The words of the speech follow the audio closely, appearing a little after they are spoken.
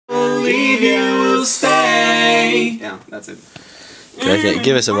believe you will stay. Yeah, that's it. Okay,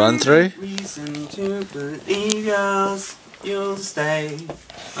 give us a run through. Reason to believe you'll stay.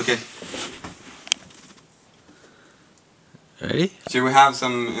 Okay. Ready? Should we have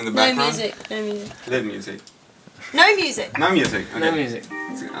some in the background? No music. No music. Little music. No music. No music. Okay. No music.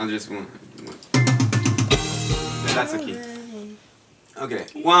 I'll just one. That's the key. Okay.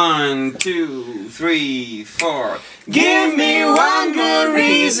 1, 2, 3, 4. Give me one good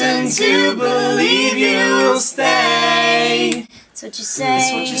reason to believe you'll stay. That's what you say.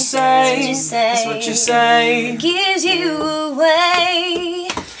 That's what you say. That's what you say. Gives you away.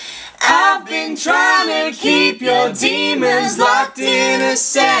 I've been trying to keep your demons locked in a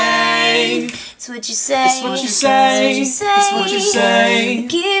safe. That's what you say. That's what you say. That's what you say.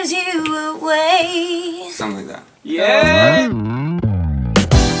 Gives you away. Something like that. Yeah!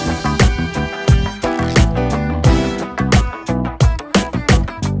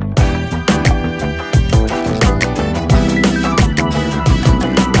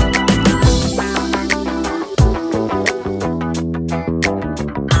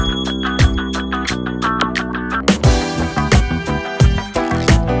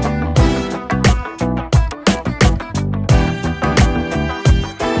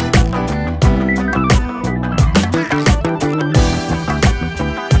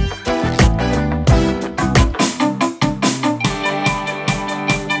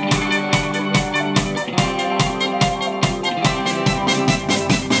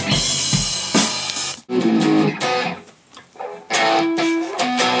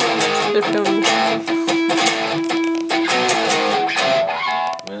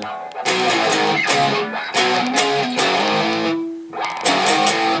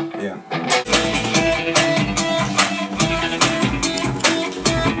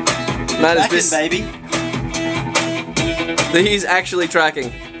 Man, is this baby. He's actually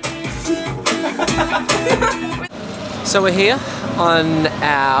tracking. So we're here on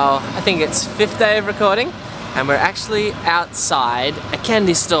our, I think it's 5th day of recording, and we're actually outside a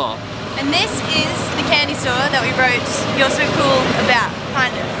candy store. And this is the candy store that we wrote You're So Cool about,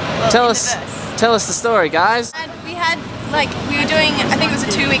 kind of. Well, Tell us the story, guys. And we had, like, we were doing, I think it was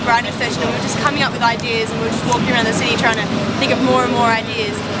a 2-week writing session, and we were just coming up with ideas, and we were just walking around the city trying to think of more and more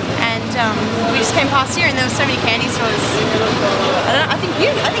ideas. And we just came past here, and there were so many candy stores. I think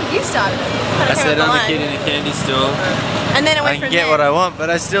you started it. I said I'm a kid in a candy store. And then it went I from can get there. what I want, but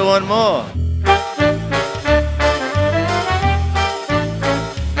I still want more.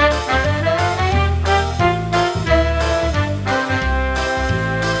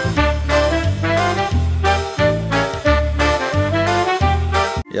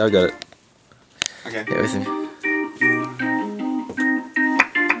 Yeah, I got it. Okay. Get with me.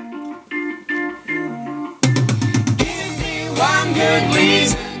 Give me one good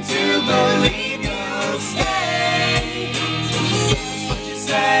reason to believe you'll stay. It's what you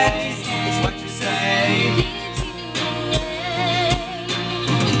say. It's what you say.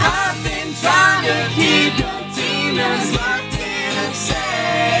 I've been trying to keep your demons locked in a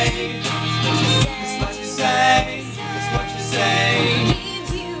safe. It's what you say. It's what you say.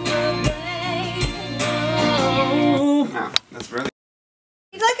 No, that's really.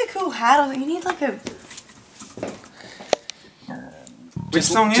 You need like a cool hat, or you need like a...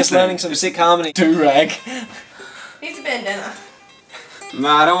 Just learning some sick harmony. Do-rag. Needs a bandana. No,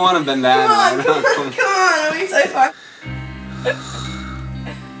 I don't want a bandana. Come on, are we so far?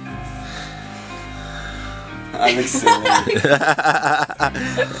 I look silly.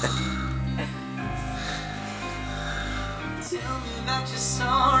 Tell me that you're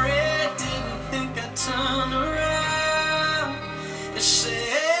sorry, didn't think I'd turn around and say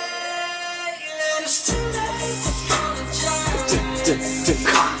that it's too late to apologize.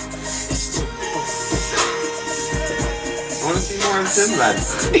 I want to see more of Timberland.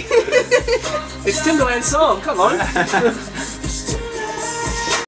 It's Timberland's song, come on.